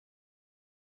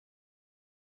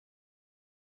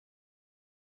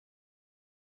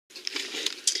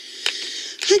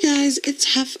guys,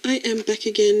 it's Haff. I am back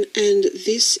again, and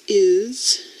this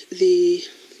is the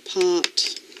part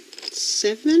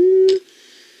 7. Or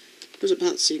was it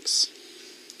part 6?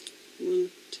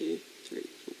 1, 2, 3,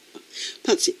 4, 5.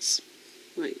 Part 6.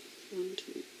 Wait, 1,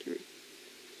 2, 3.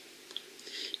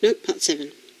 Nope, part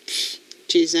 7.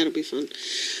 Jeez, that'll be fun.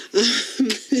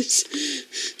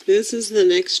 This is the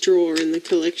next drawer in the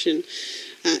collection.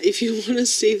 If you want to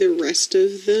see the rest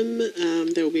of them,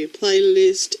 there will be a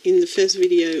playlist. In the first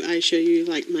video, I show you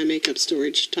like my makeup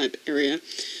storage type area,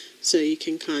 so you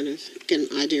can kind of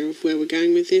get an idea of where we're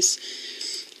going with this.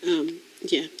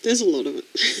 Yeah, there's a lot of it.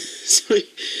 So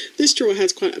this drawer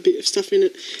has quite a bit of stuff in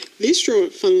it. This drawer,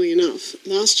 funnily enough,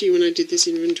 last year when I did this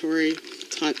inventory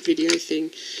type video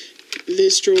thing,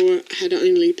 this drawer had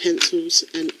only pencils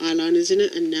and eyeliners in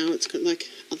it, and now it's got like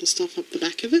other stuff up the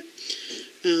back of it.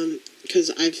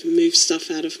 Because I've moved stuff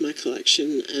out of my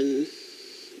collection, and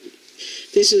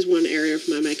this is one area of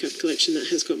my makeup collection that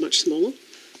has got much smaller,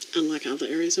 unlike other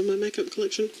areas of my makeup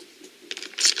collection.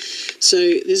 So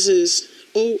this is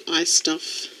all eye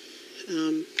stuff,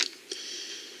 yeah,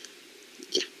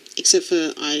 except for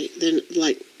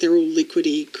they're all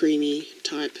liquidy, creamy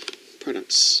type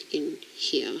products in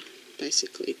here,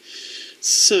 basically.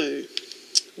 So,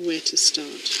 where to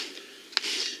start?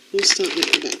 We'll start with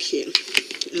the back here.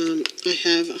 I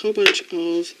have a whole bunch of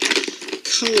colour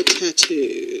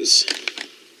tattoos.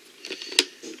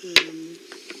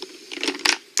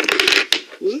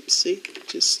 Whoopsie,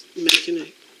 just making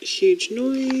a huge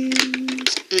noise.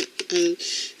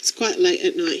 It's quite late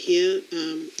at night here,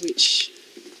 which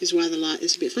is why the light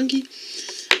is a bit funky.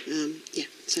 Yeah,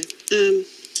 so,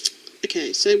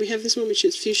 okay, so we have this one, which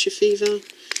is Fuchsia Fever,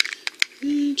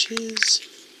 which is,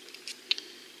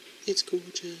 it's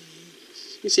gorgeous.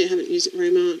 You see I haven't used it very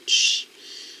much,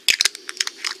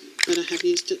 but I have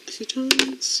used it a few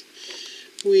times.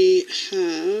 We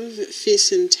have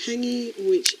Fierce and Tangy,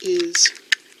 which is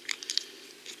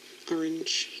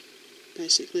orange,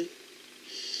 basically.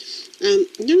 You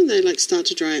know when they like start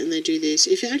to dry and they do this,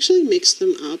 if you actually mix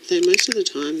them up, then most of the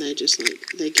time they just like,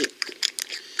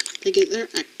 they get their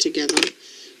act together,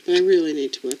 but I really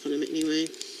need to work on them anyway.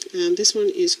 This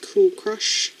one is Cool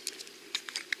Crush.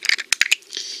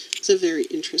 It's a very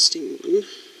interesting one.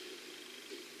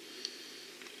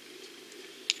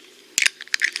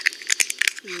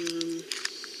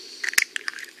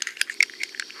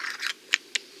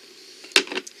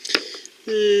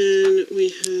 And we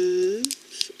have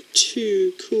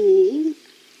Too Cool.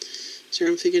 Sorry,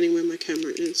 I'm forgetting where my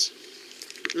camera is.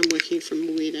 I'm working from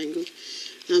a weird angle.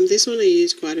 This one I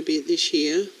used quite a bit this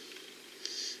year.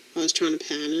 I was trying to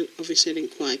pan it. Obviously I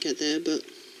didn't quite get there, but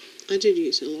I did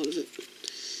use a lot of it.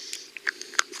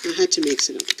 I had to mix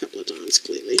it up a couple of times,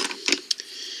 clearly.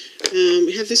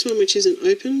 We have this one, which isn't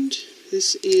opened.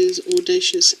 This is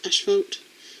Audacious Asphalt,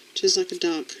 which is like a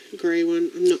dark grey one.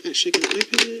 I'm not actually going to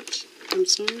open it. I'm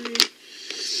sorry.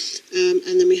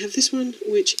 And then we have this one,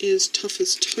 which is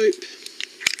Toughest Taupe,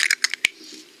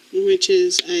 which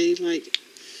is a like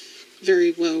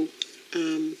very well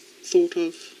thought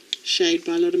of shade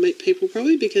by a lot of people,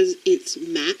 probably because it's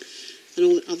matte, and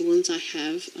all the other ones I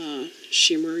have are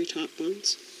shimmery type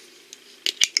ones.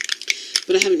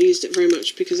 But I haven't used it very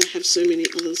much because I have so many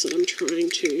others that I'm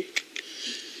trying to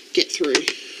get through.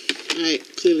 I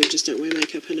clearly just don't wear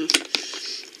makeup enough.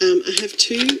 I have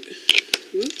two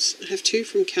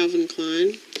from Calvin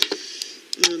Klein.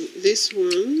 This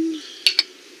one,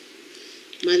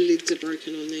 my lids are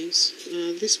broken on these.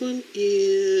 This one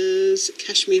is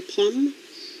Cashmere Plum,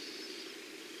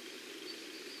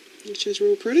 which is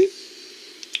real pretty.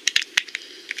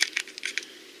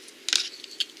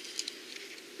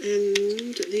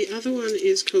 And the other one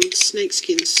is called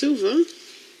Snakeskin Silver,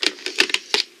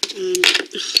 and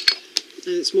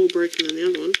it's more broken than the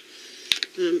other one.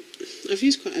 I've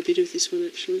used quite a bit of this one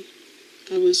actually.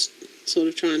 I was sort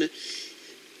of trying to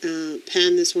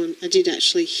pan this one. I did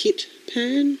actually hit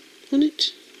pan on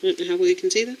it. I don't know how well you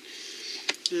can see that.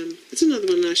 It's another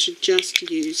one I should just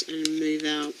use and move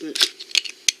out, but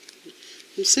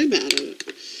I'm so bad at it.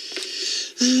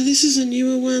 This is a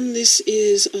newer one. This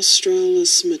is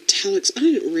Australis Metallics. I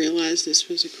didn't realise this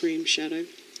was a cream shadow.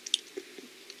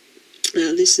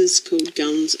 This is called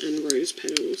Guns and Rose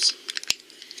Petals.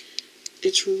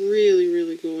 It's really,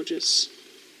 really gorgeous.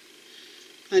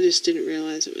 I just didn't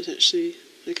realise it was actually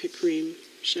like a cream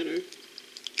shadow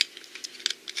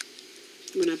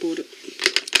when I bought it.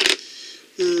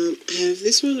 I have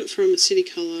this one from City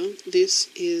Colour. This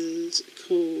is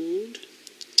called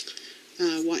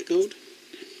White Gold.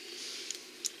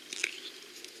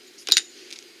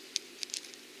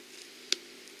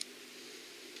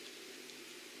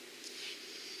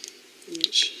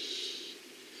 much.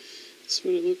 That's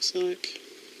what it looks like.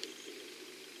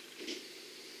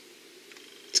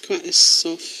 It's quite a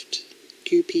soft,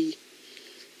 goopy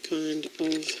kind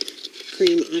of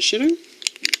cream eyeshadow.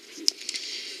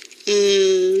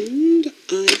 And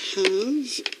I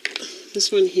have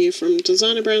this one here from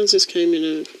Designer Brands. This came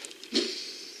in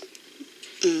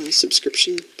a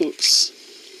subscription box.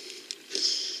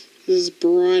 This is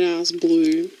bright ass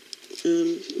blue.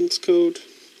 It's called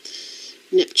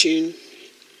Neptune.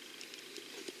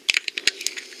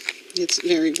 It's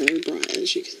very, very bright,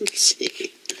 as you can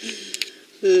see.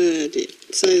 Oh dear.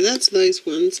 So that's those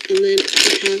ones, and then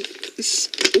I have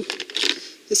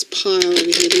this pile over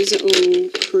here. These are all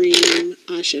cream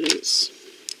eyeshadows.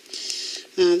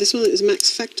 This one is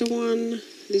Max Factor one.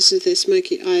 This is their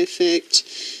Smoky Eye Effect.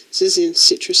 This is in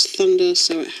Citrus Thunder,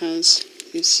 so it has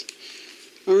this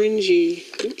orangey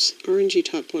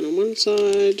type one on one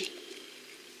side.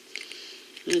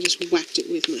 I just whacked it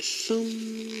with my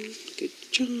thumb. Good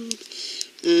job.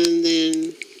 And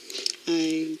then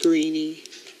a greeny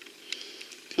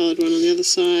coloured one on the other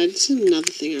side. This is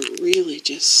another thing I really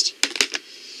just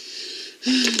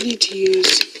need to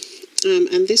use.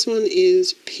 And this one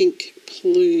is Pink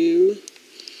Plume.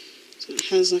 So it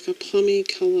has like a plummy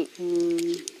colour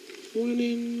on one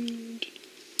end.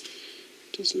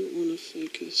 Doesn't want to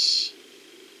focus.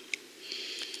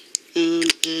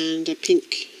 And a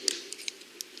pink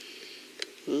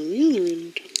on the other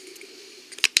end.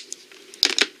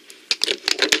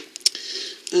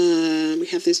 We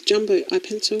have this jumbo eye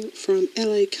pencil from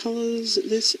LA Colours.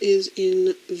 This is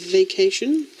in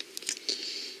Vacation.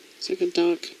 It's like a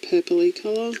dark purpley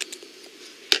colour.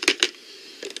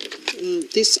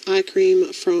 This eye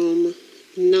cream from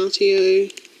Natio.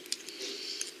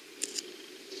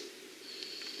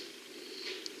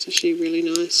 It's actually really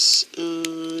nice.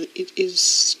 It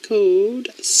is called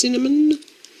Cinnamon.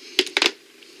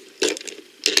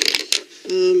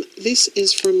 This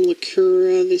is from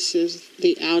Lacura. This is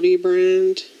the Audi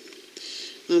brand.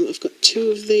 I've got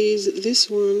two of these. This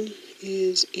one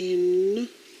is in...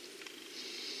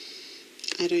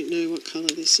 I don't know what colour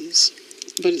this is,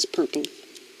 but it's purple.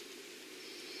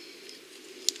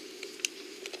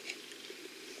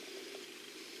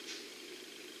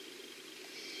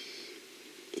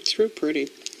 It's real pretty.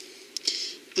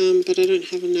 But I don't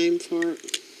have a name for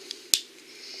it.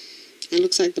 It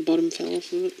looks like the bottom fell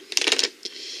off of it.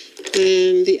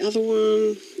 And the other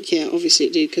one, yeah, obviously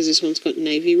it did, because this one's got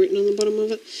navy written on the bottom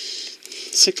of it.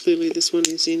 So clearly this one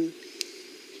is in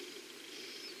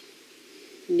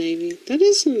navy. That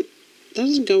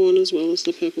doesn't go on as well as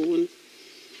the purple one.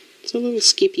 It's a little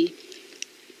skippy.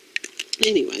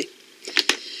 Anyway,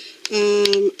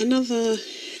 another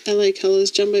LA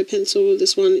Colours jumbo pencil.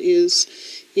 This one is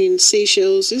in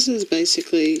Seashells. This is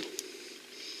basically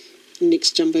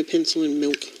NYX jumbo pencil in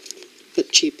milk,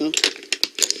 but cheaper.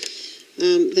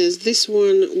 There's this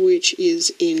one which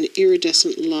is in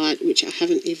Iridescent Light, which I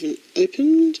haven't even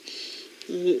opened.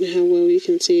 I don't know how well you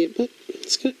can see it, but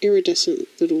it's got iridescent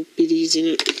little biddies in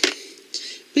it.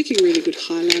 Make a really good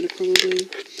highlighter, probably.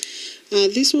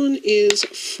 This one is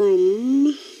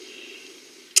from...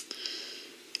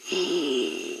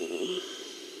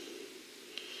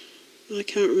 I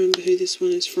can't remember who this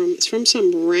one is from. It's from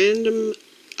some random...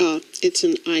 it's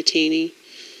an iTeeny.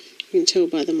 You can tell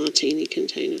by the martini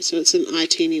container. So it's an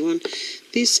iTeeny one.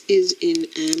 This is in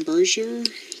Ambrosia.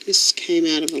 This came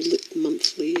out of a Lip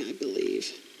Monthly, I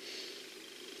believe.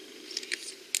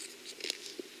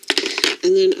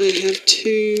 And then I have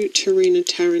two Torino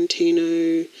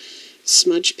Tarantino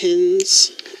smudge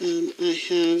pens. I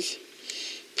have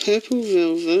Purple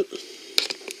Velvet.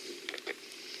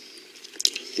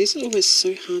 These are always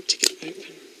so hard to get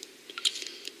open.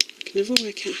 I can never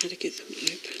work out how to get them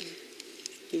open.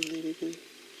 Oh, there we go.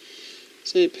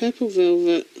 So Purple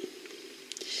Velvet.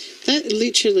 That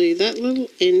literally, that little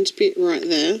end bit right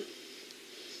there,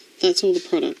 that's all the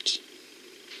product.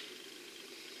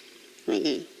 Right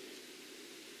there.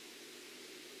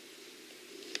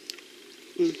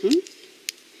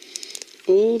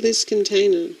 All this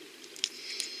container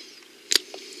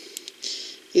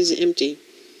is empty.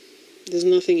 There's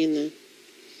nothing in there.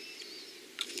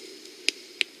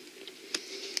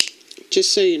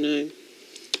 Just so you know.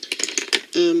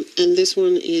 And this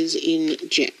one is in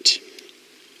Jet.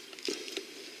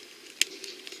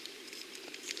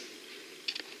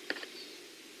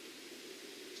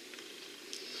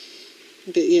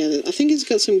 But yeah, I think it's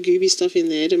got some gooby stuff in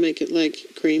there to make it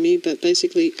like creamy, but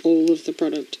basically all of the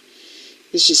product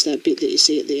is just that bit that you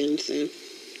see at the end there.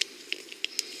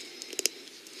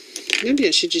 Maybe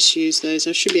I should just use those.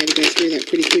 I should be able to go through that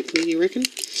pretty quickly, you reckon?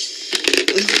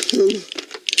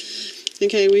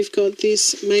 Okay, we've got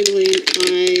this Maybelline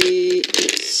Eye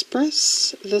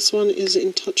Express. This one is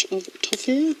in Touch of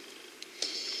Toffee.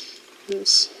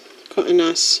 It's quite a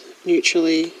nice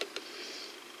neutrally,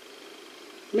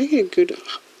 make a good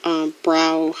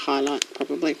brow highlight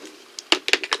probably.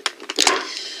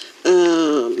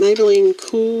 Maybelline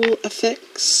Cool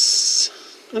Effects.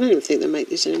 I don't even think they make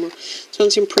this anymore. This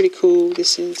one's in Pretty Cool.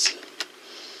 This is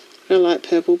a light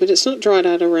purple, but it's not dried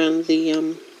out around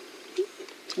the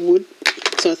wood,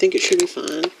 so I think it should be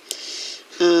fine.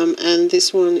 And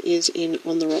this one is in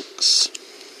On the Rocks.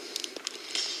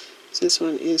 So this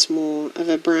one is more of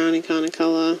a browny kind of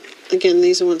colour. Again,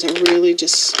 these are ones I really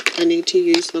I need to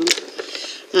use them.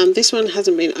 This one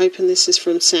hasn't been opened. This is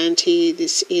from Santee.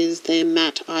 This is their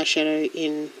matte eyeshadow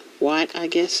in white, I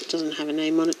guess. It doesn't have a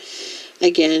name on it.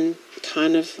 Again,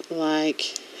 kind of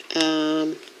like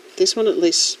this one at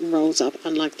least rolls up,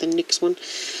 unlike the NYX one.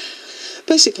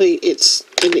 Basically, it's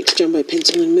a NYX Jumbo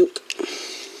Pencil in Milk.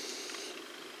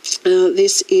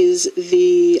 This is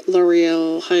the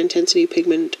L'Oreal High Intensity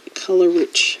Pigment Color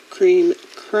Rich Cream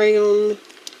Crayon.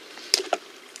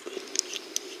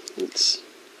 Let's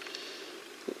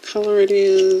what colour it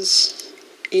is.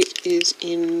 It is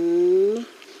in,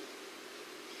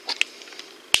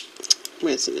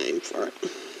 where's the name for it?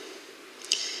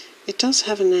 It does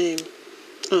have a name.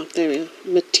 Oh, there we are.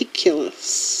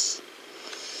 Meticulous.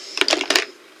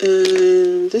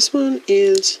 And this one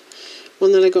is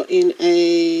one that I got in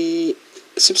a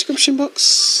subscription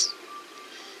box.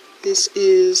 This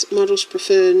is Models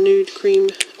Prefer Nude Cream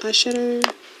Eyeshadow.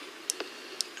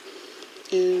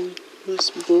 And nice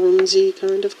bronzy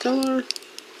kind of colour.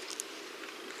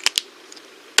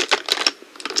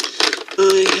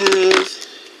 I have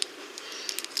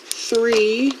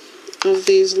 3 of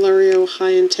these L'Oreal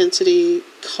High Intensity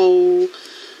Kohl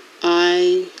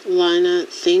eyeliner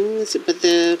things, but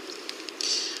they're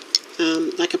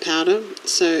like a powder.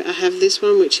 So I have this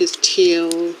one which is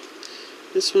teal,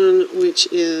 this one which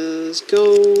is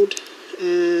gold,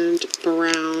 and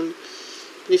brown.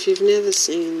 But if you've never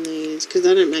seen these, because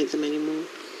I don't make them anymore,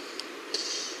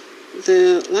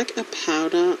 they're like a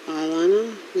powder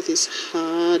eyeliner with this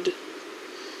hard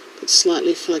but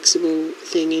slightly flexible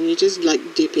thing, and you just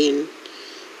like dip in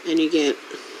and you get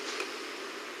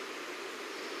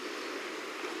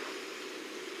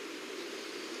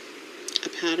a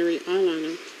powdery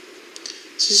eyeliner.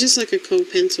 So it's just like a Kohl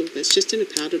pencil, but it's just in a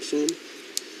powdered form.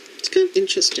 It's kind of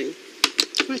interesting.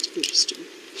 Quite interesting.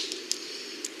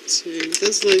 So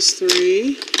that's those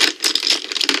 3.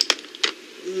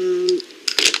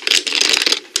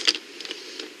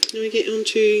 Now we get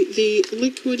onto the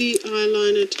liquidy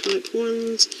eyeliner type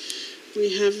ones.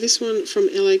 We have this one from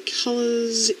LA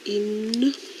Colors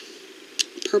in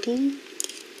purple.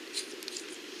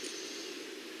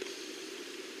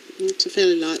 It's a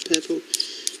fairly light purple.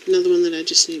 Another one that I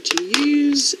just need to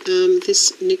use.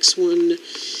 This NYX one,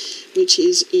 which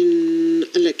is in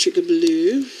Electric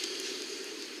Blue.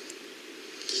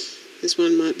 This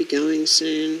one might be going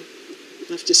soon.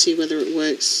 I have to see whether it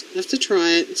works. I have to try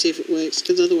it and see if it works,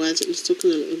 because otherwise it's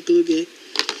looking a little gloogy.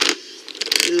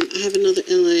 I have another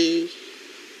LA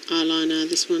eyeliner.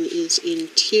 This one is in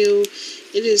teal.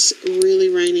 It is really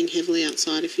raining heavily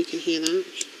outside, if you can hear that.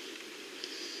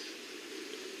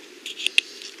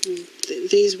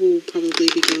 These will probably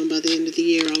be gone by the end of the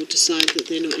year. I'll decide that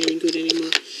they're not any good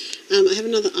anymore. I have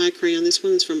another eye crayon. This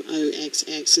one is from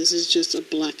OXX. This is just a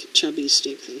black chubby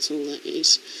stick. That's all that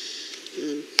is.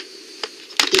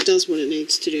 It does what it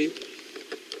needs to do.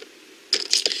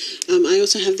 I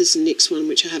also have this NYX one,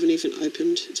 which I haven't even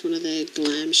opened. It's one of their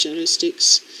Glam Shadow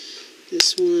Sticks.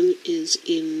 This one is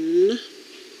in...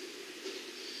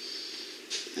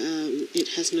 it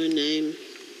has no name.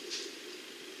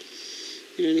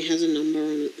 It only has a number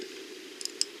on it.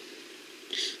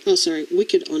 Oh, sorry,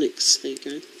 Wicked Onyx. There you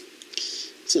go.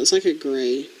 So it's like a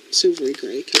grey, silvery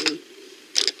grey colour.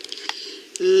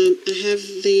 I have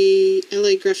the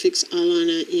LA Graphics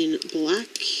eyeliner in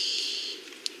black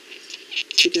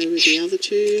to go with the other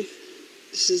 2.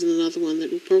 This is another one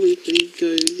that will probably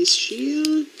go this year.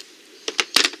 I'm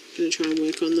going to try and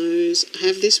work on those. I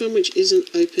have this one which isn't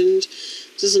opened.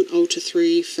 This is an Ultra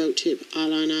 3 felt tip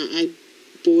eyeliner. I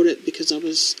bought it because I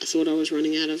thought I was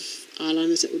running out of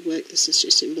eyeliners that would work. This is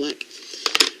just in black.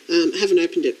 I haven't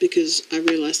opened it because I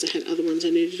realised I had other ones I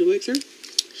needed to work through.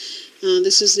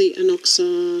 This is the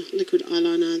Anoxa liquid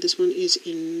eyeliner. This one is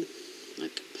in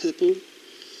like purple.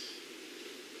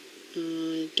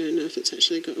 I don't know if it's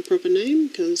actually got a proper name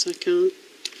because I can't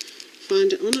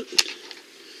find it on it,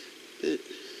 but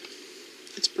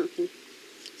it's purple.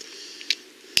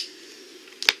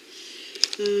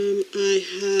 I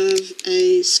have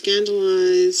a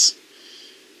Scandaleyes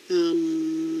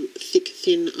thick,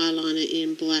 thin eyeliner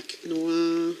in Black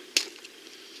Noir,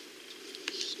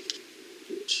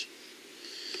 which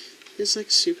is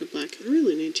like super black. I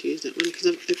really need to use that one because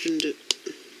I've opened it.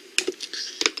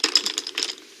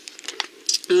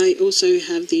 I also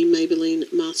have the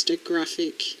Maybelline Master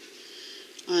Graphic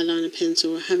eyeliner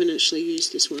pencil. I haven't actually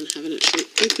used this one, haven't actually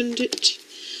opened it.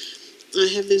 I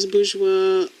have this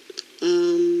Bourjois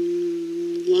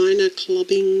liner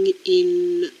clubbing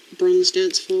in Bronze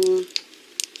Dance Floor.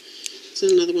 This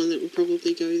is another one that will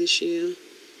probably go this year.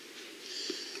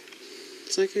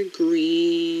 It's like a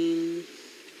green,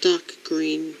 dark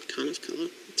green kind of colour.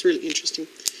 It's really interesting.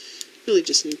 Really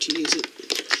just need to use it.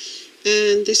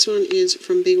 And this one is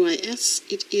from BYS.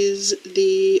 It is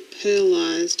the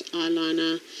Pearlized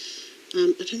eyeliner.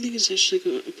 I don't think it's actually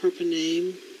got a proper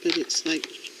name, but it's like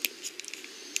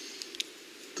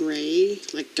grey,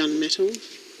 like gunmetal.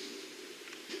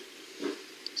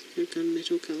 It's like a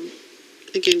gunmetal colour.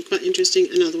 Again, quite interesting.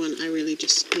 Another one I really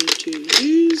just need to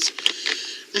use.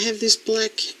 I have this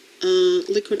black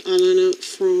liquid eyeliner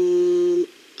from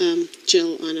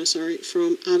gel eyeliner, sorry,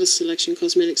 from Artist Selection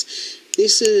Cosmetics.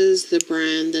 This is the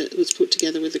brand that was put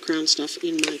together with the crown stuff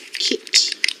in my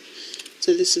kit.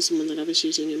 So this is the one that I was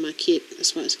using in my kit.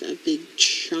 That's why it's got a big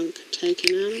chunk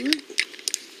taken out of it.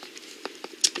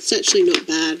 It's actually not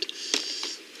bad.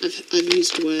 I've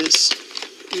used worse.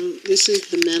 This is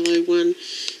the mellow one.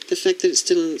 The fact that it's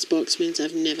still in its box means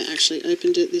I've never actually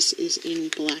opened it. This is in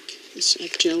black. It's a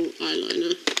gel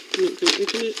eyeliner. I'm not going to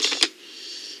open it.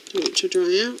 I want it to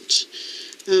dry out.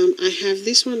 I have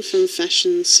this one from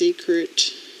Fashion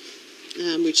Secret,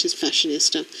 which is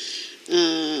Fashionista.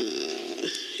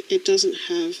 It doesn't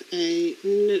have a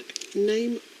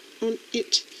name on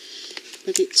it,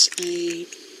 but it's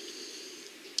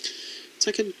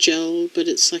like a gel, but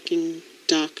it's like in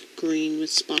dark green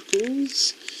with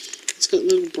sparkles. It's got a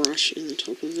little brush in the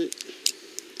top of it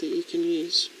that you can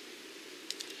use.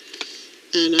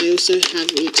 And I also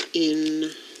have it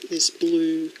in this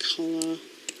blue colour.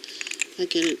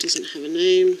 Again, it doesn't have a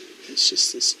name. It's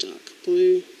just this dark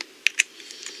blue.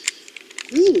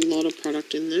 There's a lot of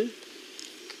product in there.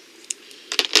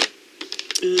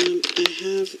 I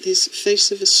have this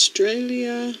Face of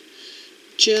Australia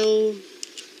gel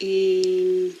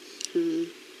in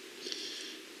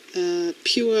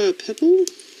pure purple.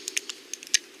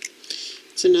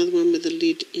 It's another one with a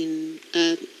lid in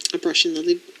a brush in the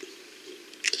lid.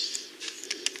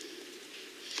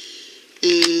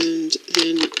 And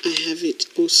then I have it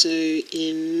also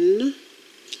in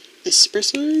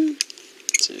espresso,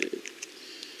 so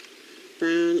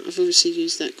brown. I've obviously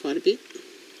used that quite a bit.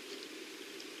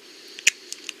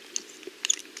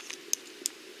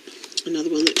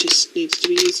 Another one that just needs to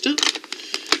be used up.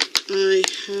 I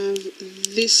have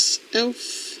this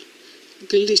e.l.f.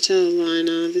 glitter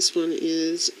liner. This one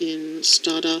is in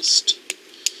Stardust.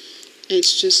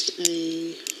 It's just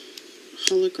a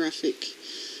holographic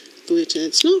glitter.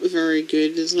 It's not very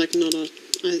good. It's like not a.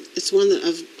 It's one that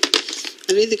I've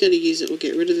either got to use it or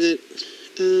get rid of it.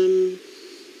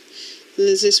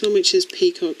 There's this one which is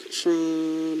Peacock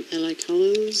from LA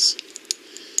Colors.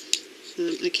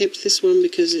 I kept this one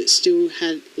because it still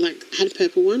had a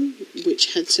purple one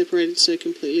which had separated so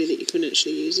completely that you couldn't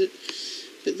actually use it.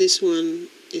 But this one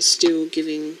is still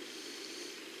giving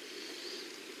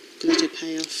glitter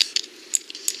payoff.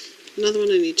 Another one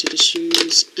I need to just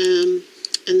use.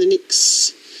 And the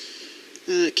NYX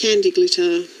Candy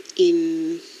Glitter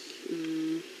in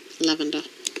Lavender,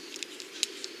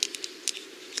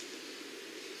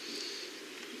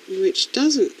 which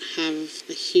doesn't have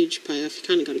a huge payoff. You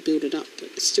kind of got to build it up, but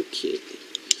it's still cute.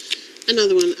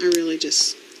 Another one I need to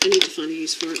find a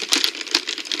use for it.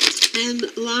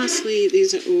 And lastly,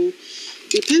 these are all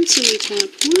the pencil-y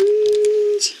type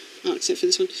ones. Oh, except for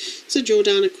this one. It's a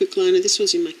Jordana Quick Liner. This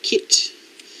was in my kit.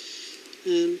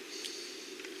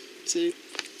 So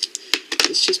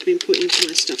it's just been put into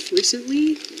my stuff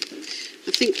recently.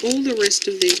 I think all the rest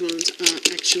of these ones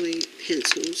are actually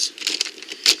pencils.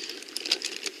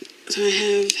 So I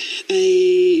have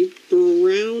a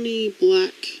brownie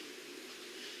black,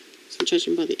 so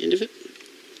judging by the end of it,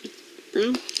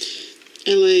 brown,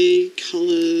 LA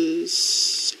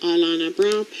Colors eyeliner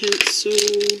brow pencil.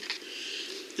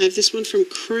 I have this one from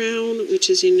Crown, which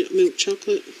is in milk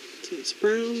chocolate, so it's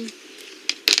brown.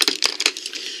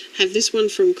 I have this one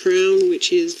from Crown,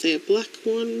 which is their black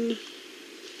one,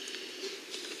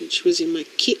 which was in my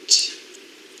kit.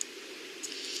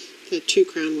 The two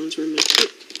Crown ones were in my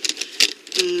kit.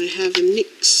 I have a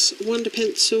NYX Wonder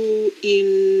Pencil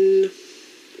in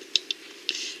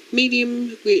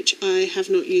medium, which I have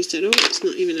not used at all. It's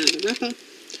not even out of the wrapper.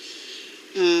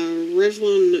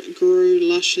 Revlon Grow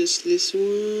Luscious. This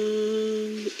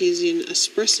one is in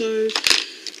Espresso,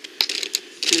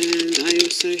 and I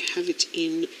also have it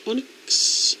in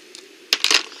Onyx.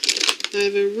 I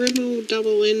have a Rimmel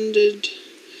double-ended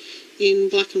in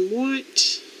black and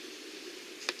white.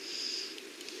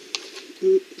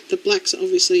 The blacks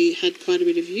obviously had quite a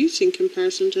bit of use in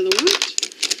comparison to the white.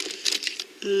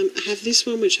 I have this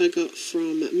one, which I got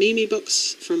from Mimi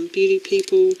Box from Beauty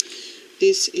People.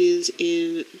 This is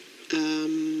in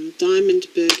Diamond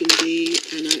Burgundy,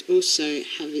 and I also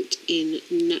have it in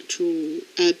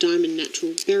Diamond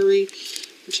Natural Berry,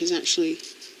 which is actually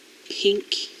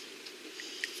pink.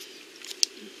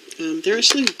 They're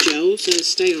actually gels, so they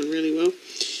stay on really well.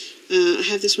 I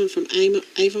have this one from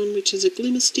Avon, which is a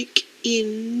glimmer stick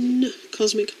in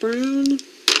Cosmic Brown.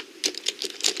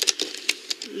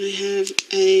 I have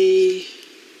a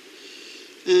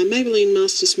Maybelline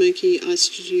Master Smoky Eye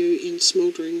Studio in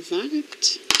Smouldering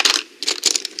Violet.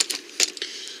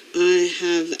 I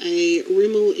have a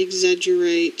Rimmel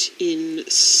Exaggerate in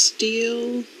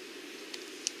Steel.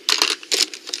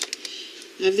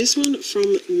 I have this one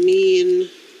from me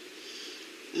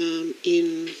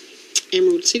in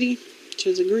Emerald City, which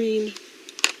is a green.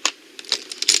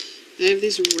 I have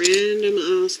this random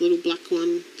ass little black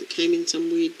one that came in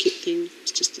some weird kit thing.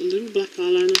 It's just a little black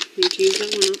eyeliner. Need to use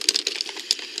that one up.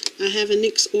 I have a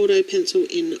NYX Auto Pencil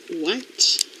in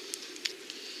white.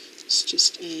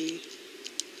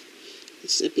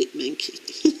 It's a bit manky.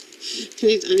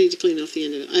 I need to clean off the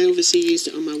end of it. I obviously used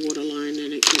it on my waterline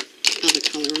and it got other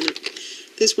colour on it.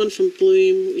 This one from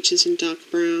Bloom, which is in dark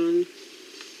brown.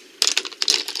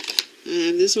 I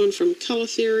have this one from Colour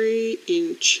Theory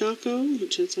in charcoal,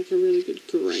 which is like a really good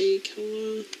grey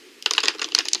colour.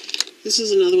 This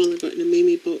is another one I got in a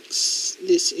Mimi Box.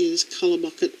 This is Colour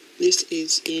Bucket. This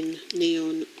is in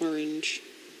neon orange.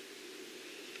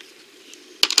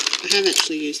 I have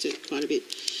actually used it quite a bit.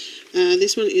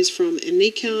 This one is from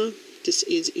Anika. This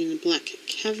is in Black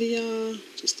Caviar,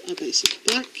 just a basic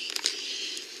black.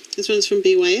 This one's from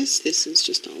BYS. This is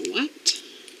just a white,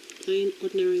 plain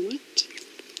ordinary white.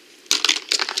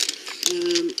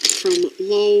 From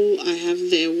LOL, I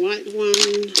have their white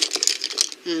one,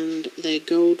 and their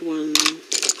gold one,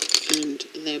 and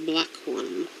their black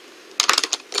one.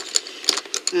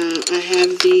 I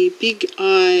have the Big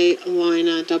Eye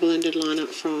liner, double-ended liner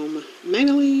from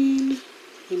Maybelline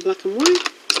in black and white.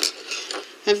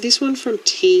 I have this one from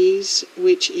Tease,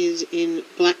 which is in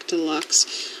Black Deluxe.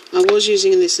 I was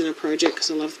using this in a project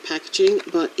because I love the packaging,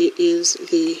 but it is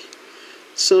the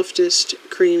softest,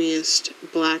 creamiest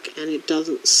black, and it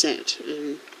doesn't set,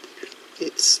 and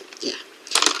it's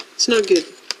not good.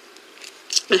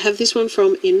 I have this one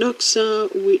from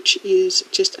Inoxa, which is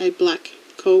just a black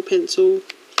kohl pencil.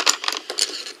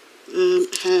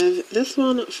 Have this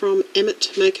one from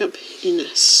Emmett Makeup in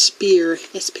Spear,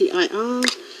 S-P-I-R,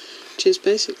 which is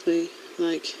basically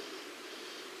like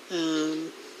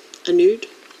a nude,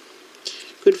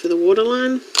 good for the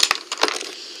waterline.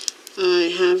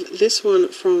 I have this one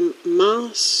from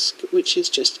Mask, which is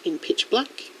just in pitch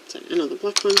black, so another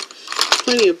black one.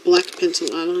 Plenty of black pencil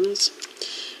eyeliners.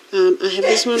 I have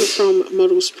this one from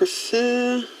Models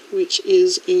Prefer, which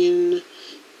is in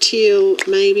teal,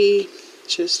 maybe,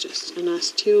 just a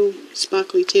nice teal,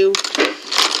 sparkly teal.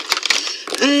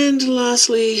 And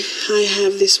lastly, I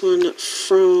have this one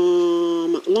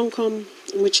from Lancome,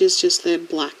 which is just their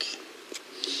black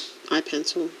eye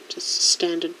pencil, just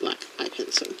standard black eye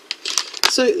pencil.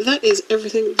 So that is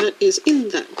everything that is in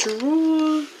that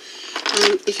drawer.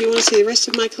 If you want to see the rest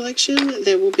of my collection,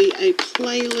 there will be a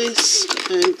playlist.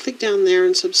 Click down there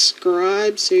and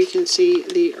subscribe so you can see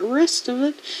the rest of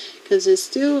it, because there's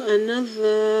still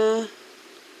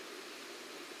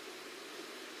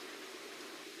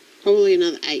probably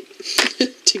another 8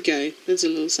 to go. That's a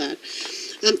little sad.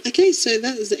 Okay, so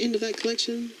that is the end of that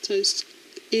collection. So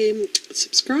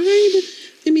subscribe,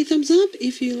 leave me a thumbs up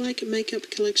if you like makeup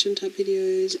collection type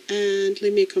videos, and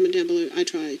leave me a comment down below. I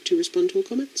try to respond to all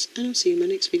comments, and I'll see you in my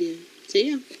next video. See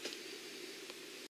ya!